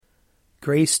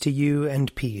Grace to you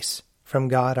and peace from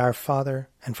God our Father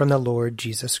and from the Lord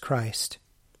Jesus Christ.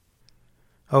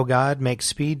 O God, make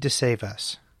speed to save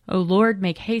us. O Lord,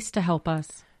 make haste to help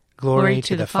us. Glory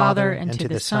to the Father, and to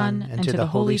the Son, and to the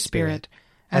Holy Spirit,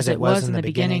 as it was in the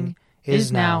beginning,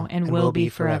 is now, and will be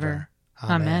forever.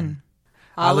 Amen.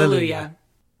 Alleluia.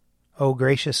 O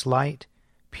gracious light,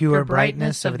 pure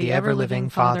brightness of the ever-living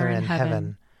Father in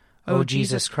heaven, O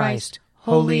Jesus Christ,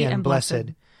 holy and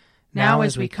blessed, now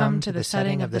as we come to the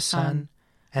setting of the sun,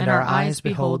 and our eyes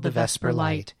behold the vesper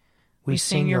light, we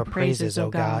sing your praises, O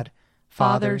God,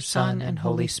 Father, Son, and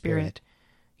Holy Spirit.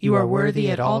 You are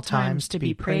worthy at all times to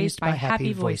be praised by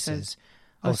happy voices,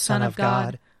 O Son of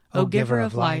God, O Giver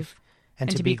of life, and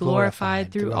to be glorified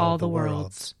through all the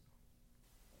worlds.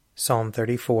 Psalm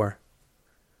 34.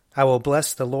 I will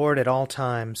bless the Lord at all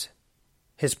times.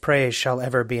 His praise shall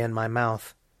ever be in my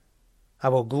mouth. I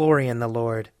will glory in the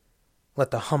Lord. Let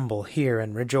the humble hear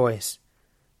and rejoice.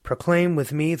 Proclaim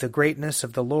with me the greatness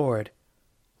of the Lord.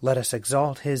 Let us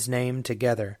exalt his name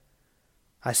together.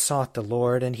 I sought the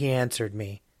Lord, and he answered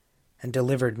me, and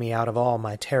delivered me out of all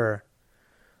my terror.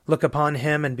 Look upon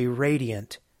him and be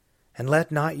radiant, and let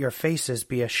not your faces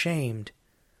be ashamed.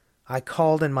 I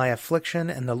called in my affliction,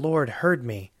 and the Lord heard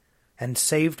me, and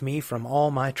saved me from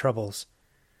all my troubles.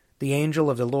 The angel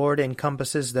of the Lord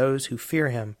encompasses those who fear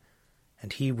him,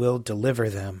 and he will deliver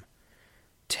them.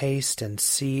 Taste and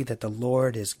see that the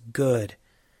Lord is good.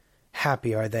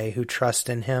 Happy are they who trust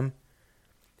in him.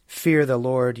 Fear the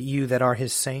Lord, you that are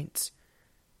his saints,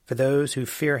 for those who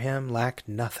fear him lack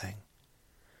nothing.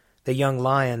 The young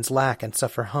lions lack and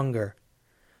suffer hunger,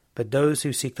 but those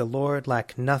who seek the Lord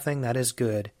lack nothing that is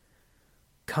good.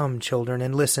 Come, children,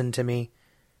 and listen to me.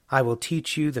 I will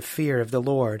teach you the fear of the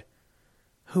Lord.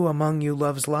 Who among you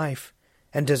loves life,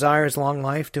 and desires long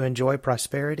life to enjoy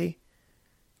prosperity?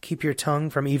 Keep your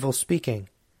tongue from evil speaking,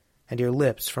 and your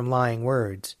lips from lying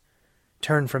words.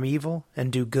 Turn from evil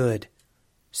and do good.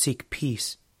 Seek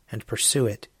peace and pursue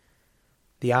it.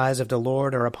 The eyes of the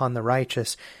Lord are upon the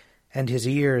righteous, and his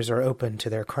ears are open to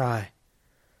their cry.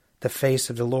 The face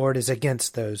of the Lord is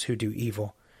against those who do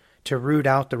evil, to root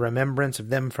out the remembrance of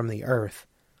them from the earth.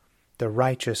 The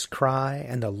righteous cry,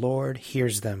 and the Lord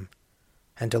hears them,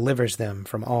 and delivers them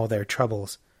from all their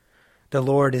troubles. The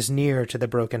Lord is near to the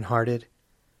brokenhearted,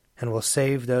 and will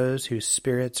save those whose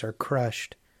spirits are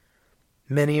crushed.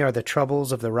 Many are the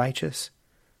troubles of the righteous,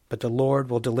 but the Lord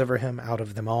will deliver him out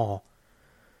of them all.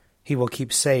 He will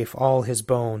keep safe all his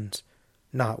bones,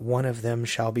 not one of them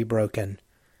shall be broken.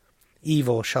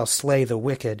 Evil shall slay the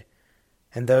wicked,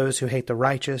 and those who hate the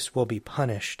righteous will be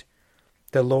punished.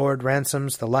 The Lord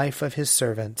ransoms the life of his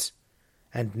servants,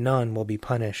 and none will be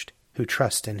punished who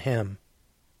trust in him.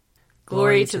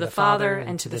 Glory to the Father,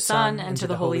 and to the Son, and to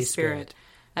the Holy Spirit,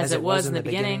 as it was in the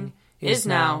beginning, is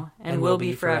now, and will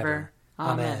be forever.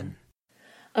 Amen.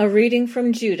 A reading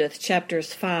from Judith,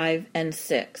 chapters 5 and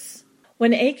 6.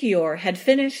 When Achior had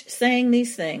finished saying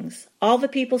these things, all the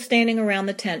people standing around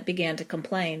the tent began to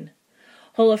complain.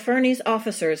 Holofernes'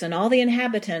 officers and all the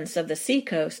inhabitants of the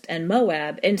seacoast and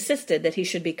Moab insisted that he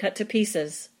should be cut to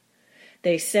pieces.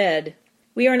 They said,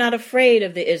 "We are not afraid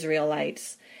of the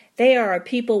Israelites. They are a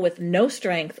people with no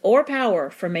strength or power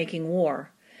for making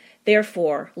war.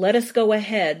 Therefore, let us go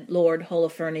ahead, Lord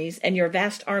Holofernes, and your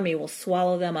vast army will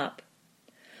swallow them up."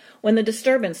 When the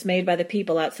disturbance made by the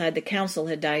people outside the council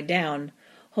had died down,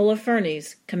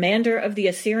 Holofernes, commander of the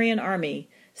Assyrian army,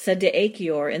 said to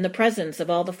Achior in the presence of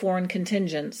all the foreign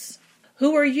contingents,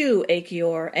 "Who are you,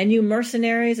 Achior, and you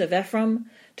mercenaries of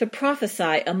Ephraim, to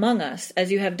prophesy among us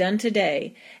as you have done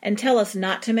today, and tell us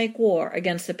not to make war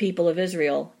against the people of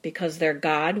Israel, because their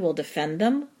God will defend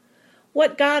them?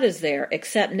 What God is there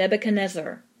except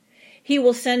Nebuchadnezzar? He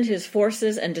will send his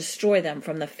forces and destroy them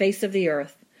from the face of the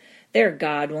earth. Their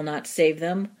God will not save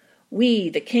them. We,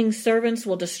 the king's servants,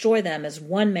 will destroy them as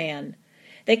one man.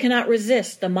 They cannot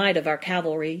resist the might of our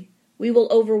cavalry. We will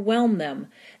overwhelm them.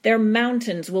 Their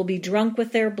mountains will be drunk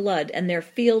with their blood, and their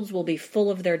fields will be full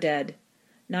of their dead.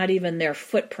 Not even their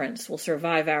footprints will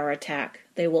survive our attack.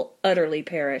 They will utterly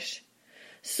perish.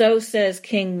 So says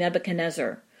King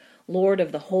Nebuchadnezzar, Lord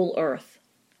of the whole earth.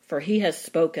 For he has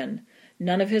spoken.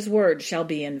 None of his words shall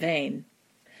be in vain."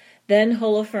 Then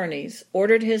Holofernes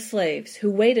ordered his slaves,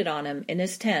 who waited on him in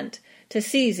his tent, to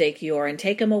seize Achior and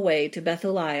take him away to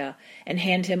Bethaliah and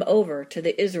hand him over to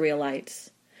the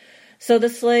Israelites. So the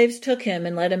slaves took him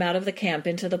and led him out of the camp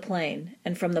into the plain,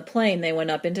 and from the plain they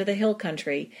went up into the hill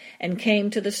country and came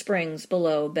to the springs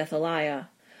below Bethaliah.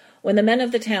 When the men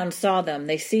of the town saw them,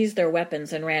 they seized their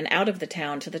weapons and ran out of the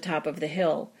town to the top of the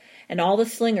hill, and all the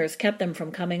slingers kept them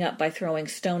from coming up by throwing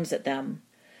stones at them.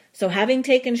 So having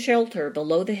taken shelter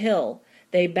below the hill,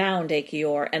 They bound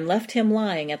Achior and left him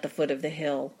lying at the foot of the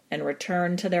hill, and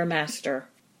returned to their master.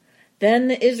 Then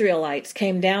the Israelites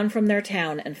came down from their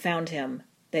town and found him.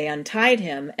 They untied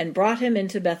him and brought him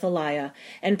into Bethaliah,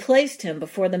 and placed him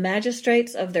before the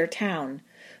magistrates of their town,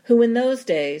 who in those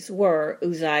days were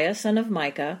Uzziah son of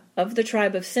Micah, of the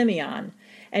tribe of Simeon,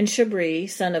 and Shibri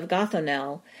son of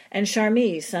Gothonel, and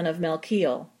Sharmi son of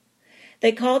Melchiel.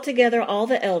 They called together all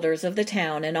the elders of the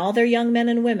town, and all their young men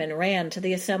and women ran to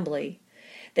the assembly.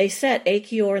 They set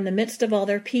Achior in the midst of all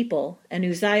their people, and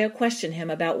Uzziah questioned him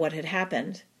about what had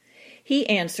happened. He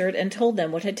answered and told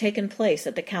them what had taken place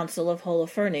at the council of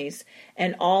Holofernes,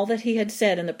 and all that he had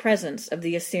said in the presence of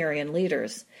the Assyrian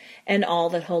leaders, and all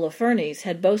that Holofernes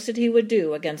had boasted he would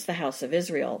do against the house of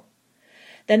Israel.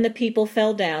 Then the people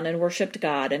fell down and worshipped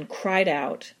God, and cried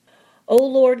out, O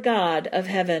Lord God of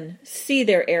heaven, see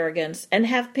their arrogance, and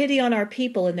have pity on our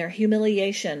people in their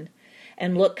humiliation,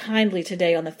 and look kindly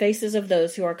today on the faces of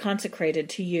those who are consecrated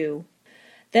to you.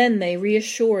 Then they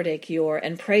reassured Achior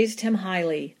and praised him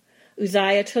highly.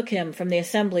 Uzziah took him from the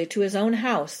assembly to his own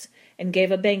house, and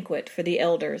gave a banquet for the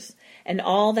elders, and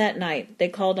all that night they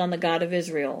called on the God of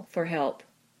Israel for help.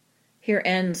 Here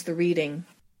ends the reading.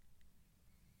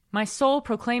 My soul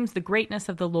proclaims the greatness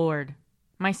of the Lord.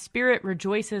 My spirit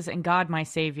rejoices in God my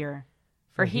Savior,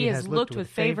 for he has looked with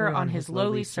favor on his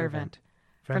lowly servant.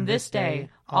 From this day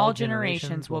all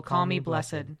generations will call me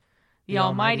blessed. The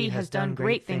Almighty has done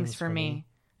great things for me,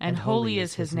 and holy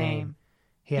is his name.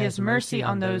 He has mercy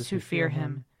on those who fear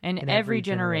him, in every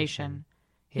generation.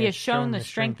 He has shown the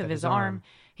strength of his arm.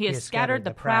 He has scattered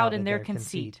the proud in their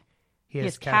conceit. He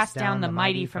has cast down the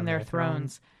mighty from their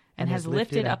thrones, and has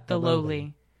lifted up the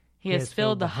lowly. He has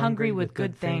filled the hungry with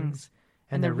good things,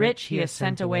 and the rich he has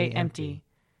sent away empty.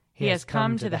 He has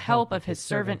come to the help of his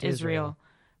servant Israel,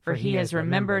 for he has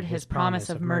remembered his promise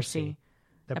of mercy,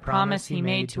 the promise he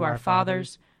made to our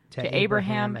fathers, to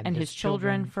Abraham and his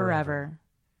children forever.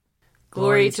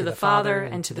 Glory to the Father,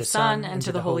 and to the Son, and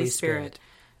to the Holy Spirit,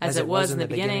 as it was in the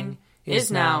beginning,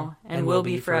 is now, and will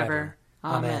be forever.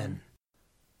 Amen.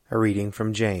 A reading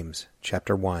from James,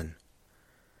 chapter 1.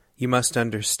 You must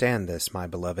understand this, my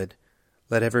beloved.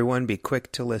 Let everyone be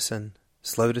quick to listen,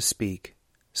 slow to speak,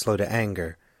 slow to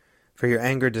anger, for your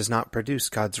anger does not produce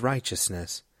God's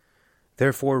righteousness.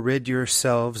 Therefore rid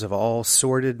yourselves of all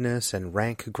sordidness and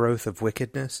rank growth of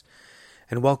wickedness,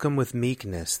 and welcome with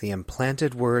meekness the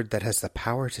implanted word that has the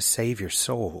power to save your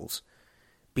souls.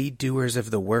 Be doers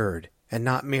of the word, and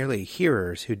not merely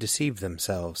hearers who deceive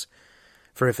themselves.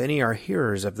 For if any are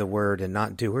hearers of the word and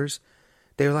not doers,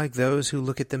 they are like those who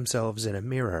look at themselves in a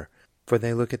mirror. For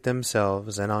they look at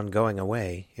themselves, and on going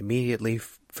away, immediately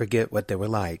forget what they were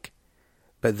like.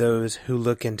 But those who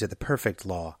look into the perfect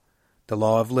law, the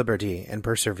law of liberty, and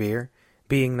persevere,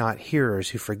 being not hearers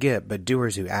who forget, but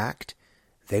doers who act,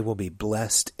 they will be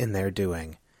blessed in their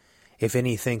doing. If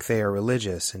any think they are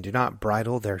religious, and do not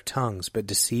bridle their tongues, but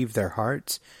deceive their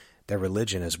hearts, their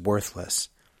religion is worthless.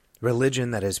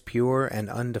 Religion that is pure and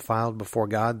undefiled before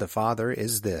God the Father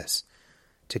is this: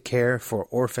 to care for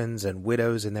orphans and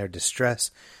widows in their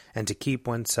distress, and to keep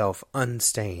oneself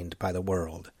unstained by the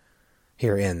world.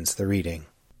 Here ends the reading.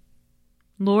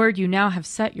 Lord, you now have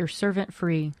set your servant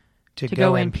free, to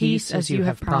go in peace as you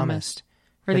have promised.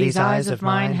 For these eyes of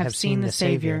mine have seen the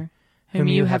Savior, whom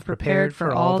you have prepared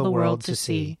for all the world to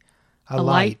see, a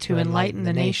light to enlighten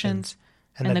the nations,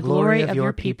 and the glory of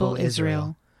your people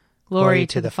Israel. Glory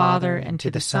to the Father, and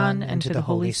to the Son, and to the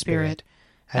Holy Spirit,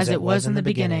 as it was in the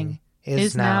beginning,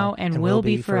 is now, and will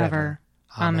be forever.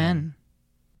 Amen.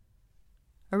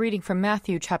 A reading from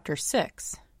Matthew chapter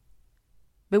 6.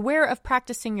 Beware of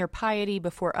practicing your piety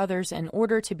before others in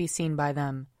order to be seen by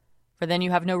them, for then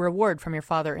you have no reward from your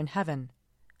Father in heaven.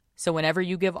 So whenever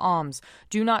you give alms,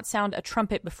 do not sound a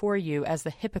trumpet before you as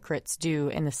the hypocrites do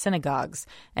in the synagogues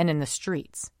and in the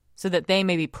streets, so that they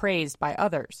may be praised by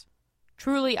others.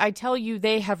 Truly, I tell you,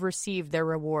 they have received their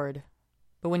reward.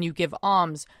 But when you give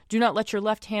alms, do not let your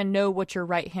left hand know what your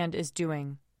right hand is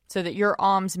doing, so that your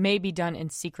alms may be done in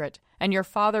secret, and your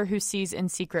Father who sees in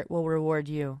secret will reward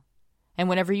you. And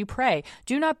whenever you pray,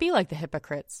 do not be like the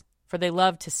hypocrites, for they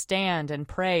love to stand and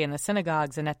pray in the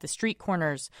synagogues and at the street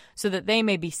corners, so that they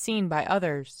may be seen by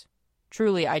others.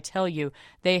 Truly, I tell you,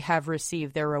 they have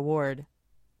received their reward.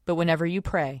 But whenever you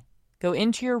pray, go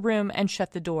into your room and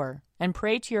shut the door, and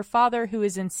pray to your Father who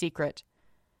is in secret,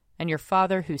 and your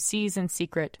Father who sees in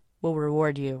secret will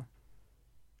reward you.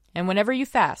 And whenever you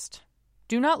fast,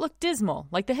 do not look dismal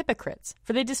like the hypocrites,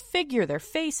 for they disfigure their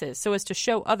faces so as to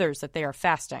show others that they are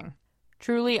fasting.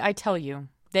 Truly, I tell you,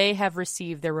 they have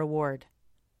received their reward.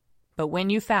 But when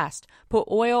you fast, put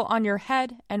oil on your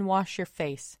head and wash your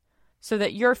face, so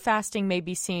that your fasting may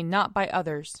be seen not by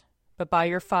others, but by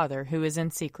your Father who is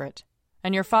in secret.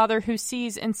 And your Father who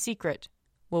sees in secret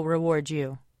will reward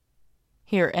you.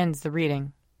 Here ends the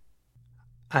reading.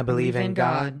 I believe in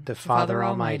God, the Father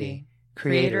Almighty,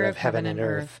 creator of heaven and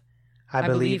earth. I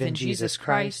believe in Jesus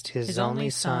Christ, his only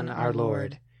Son, our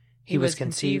Lord. He was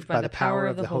conceived by the power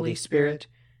of the Holy Spirit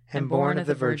and born of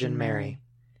the Virgin Mary.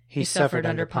 He suffered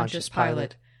under Pontius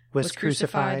Pilate, was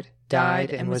crucified,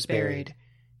 died, and was buried.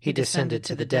 He descended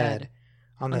to the dead.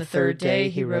 On the third day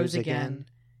he rose again.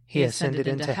 He ascended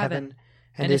into heaven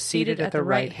and is seated at the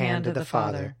right hand of the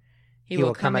Father. He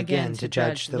will come again to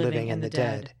judge the living and the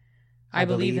dead. I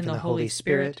believe in the Holy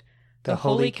Spirit, the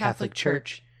Holy Catholic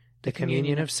Church, the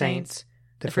communion of saints,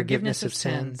 the forgiveness of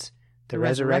sins, the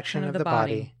resurrection of the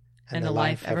body, and the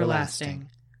life everlasting.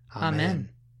 Amen.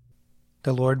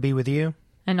 The Lord be with you.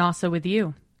 And also with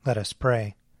you. Let us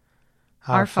pray.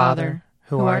 Our Father,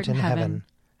 who art in heaven,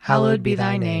 hallowed be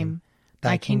thy name.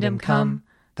 Thy kingdom come,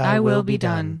 thy will be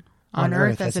done, on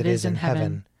earth as it is in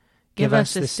heaven. Give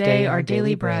us this day our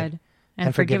daily bread,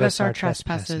 and forgive us our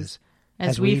trespasses,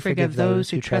 as we forgive those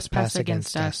who trespass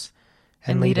against us.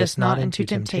 And lead us not into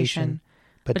temptation,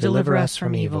 but deliver us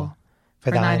from evil. For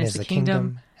thine is the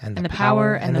kingdom, and the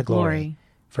power, and the glory,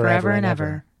 forever and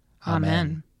ever.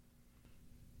 Amen.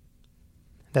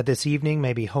 That this evening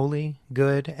may be holy,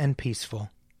 good, and peaceful.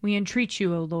 We entreat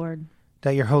you, O Lord.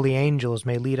 That your holy angels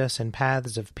may lead us in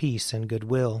paths of peace and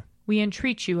goodwill. We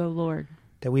entreat you, O Lord.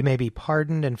 That we may be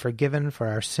pardoned and forgiven for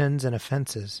our sins and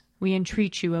offenses. We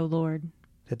entreat you, O Lord.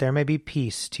 That there may be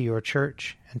peace to your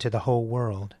church and to the whole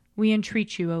world. We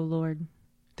entreat you, O Lord.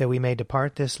 That we may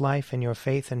depart this life in your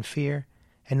faith and fear,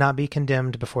 and not be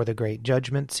condemned before the great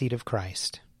judgment seat of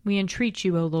Christ. We entreat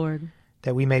you, O Lord.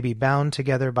 That we may be bound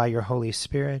together by your Holy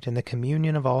Spirit in the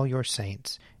communion of all your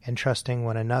saints, entrusting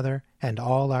one another and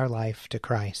all our life to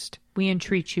Christ. We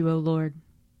entreat you, O Lord.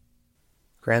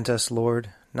 Grant us,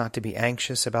 Lord, not to be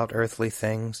anxious about earthly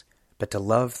things, but to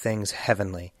love things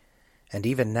heavenly, and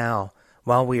even now,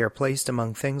 while we are placed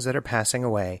among things that are passing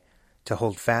away, to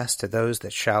hold fast to those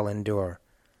that shall endure.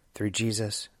 Through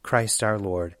Jesus Christ our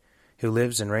Lord, who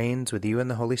lives and reigns with you in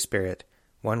the Holy Spirit,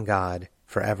 one God,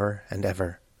 forever and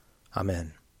ever.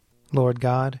 Amen. Lord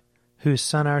God, whose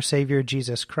Son, our Savior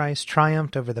Jesus Christ,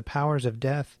 triumphed over the powers of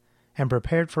death and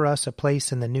prepared for us a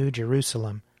place in the New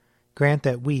Jerusalem, grant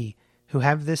that we, who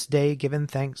have this day given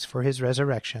thanks for his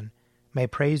resurrection, may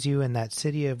praise you in that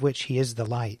city of which he is the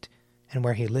light, and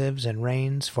where he lives and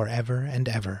reigns forever and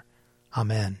ever.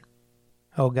 Amen.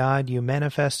 O God, you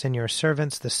manifest in your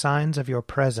servants the signs of your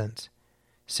presence.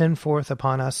 Send forth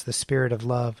upon us the Spirit of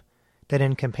love, that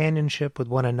in companionship with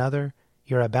one another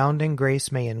your abounding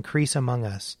grace may increase among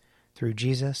us, through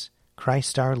Jesus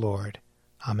Christ our Lord.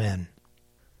 Amen.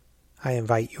 I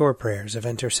invite your prayers of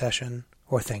intercession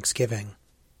or thanksgiving.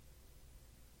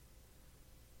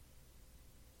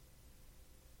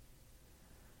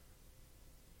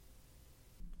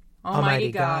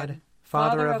 Almighty God,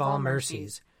 Father of all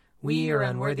mercies, we, your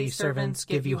unworthy servants,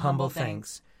 give you humble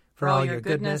thanks for all your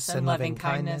goodness and loving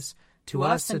kindness to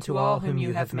us and to all whom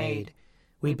you have made.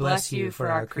 We bless you for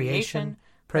our creation,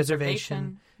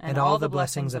 preservation, and all the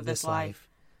blessings of this life,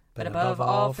 but above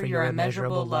all for your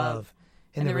immeasurable love,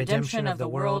 in the redemption of the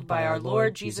world by our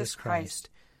Lord Jesus Christ,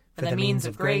 for the means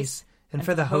of grace and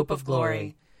for the hope of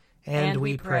glory. And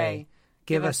we pray,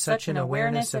 give us such an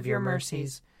awareness of your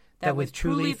mercies, that with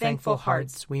truly thankful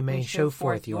hearts we may show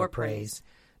forth your praise,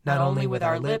 not only with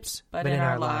our lips, but in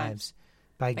our lives,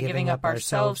 by giving up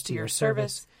ourselves to your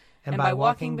service, and by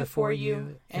walking before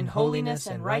you in holiness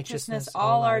and righteousness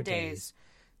all our days,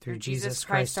 through Jesus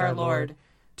Christ our Lord,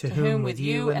 to whom with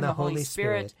you and the Holy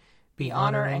Spirit be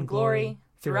honor and glory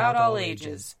throughout all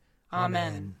ages.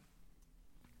 Amen.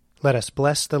 Let us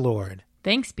bless the Lord.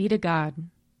 Thanks be to God.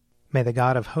 May the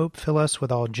God of hope fill us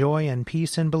with all joy and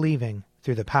peace in believing,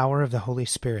 through the power of the Holy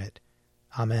Spirit.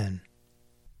 Amen.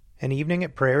 An Evening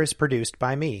at Prayer is produced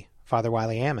by me, Father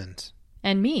Wiley Ammons.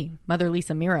 And me, Mother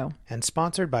Lisa Miro. And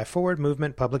sponsored by Forward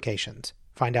Movement Publications.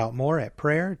 Find out more at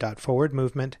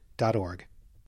prayer.forwardmovement.org.